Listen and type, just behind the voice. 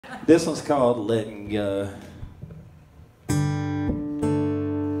This one's called Letting Go.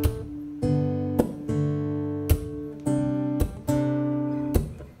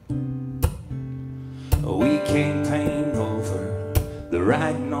 We campaign over the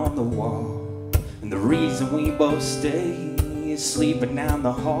writing on the wall, and the reason we both stay is sleeping down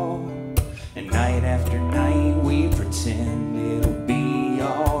the hall. And night after night we pretend it'll be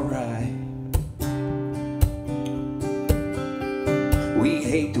alright. We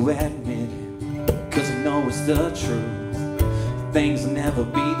hate to admit it, cause we know it's the truth. Things will never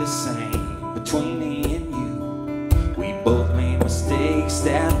be the same between me and you. We both made mistakes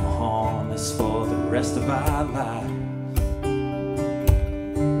that will harm us for the rest of our lives.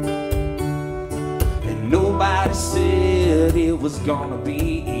 And nobody said it was gonna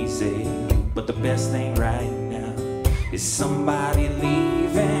be easy, but the best thing right now is somebody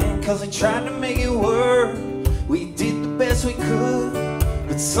leaving. Cause we tried to make it work, we did the best we could,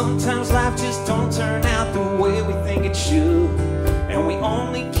 but sometimes life just don't turn out the way we think it should. And we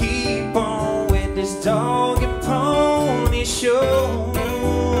only keep on with this dog and pony show.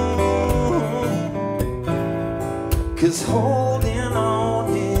 Cause holding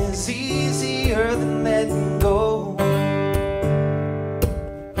on is easier than letting go.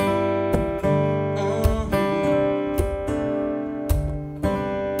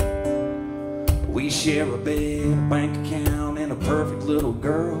 We share a bed, a bank account, and a perfect little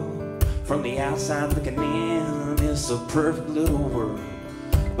girl. From the outside looking in, it's a perfect little world.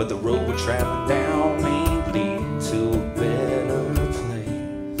 But the road we're traveling down may lead to a better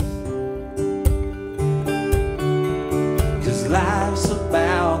place. Cause life's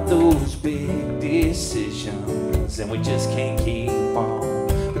about those big decisions, and we just can't keep on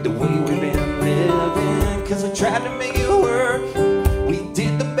with the way we've been living. Cause we tried to make it work, we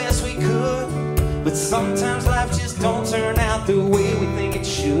did the best we could, but sometimes life just don't turn out the way we think it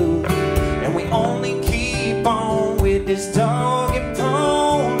should. And we only keep on with this dog and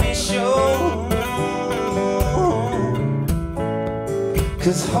pony show.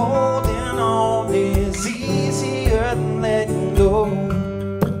 Cause holding on is easier than letting go.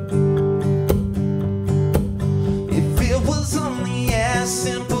 If it was only as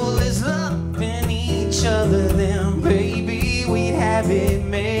simple as loving each other, then baby we'd have it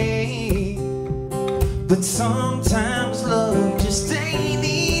made. But sometimes love just ain't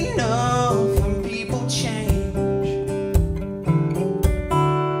enough when people change.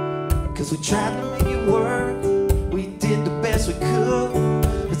 Cause we tried to make it work, we did the best we could,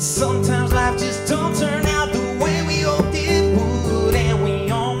 but sometimes life just don't turn out the way we hoped it would. And we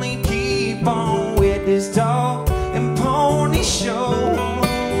only keep on with this dog and pony show.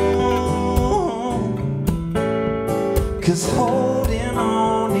 Cause holding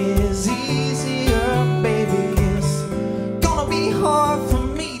on is easier, baby. It's gonna be hard for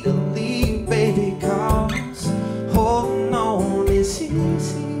me to leave, baby, cause holding on is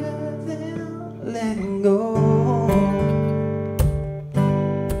easier than letting go.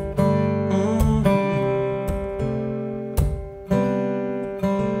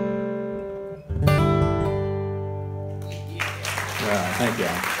 Well, thank you.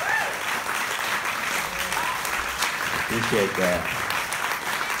 Appreciate that.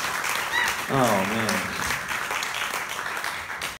 Oh, man.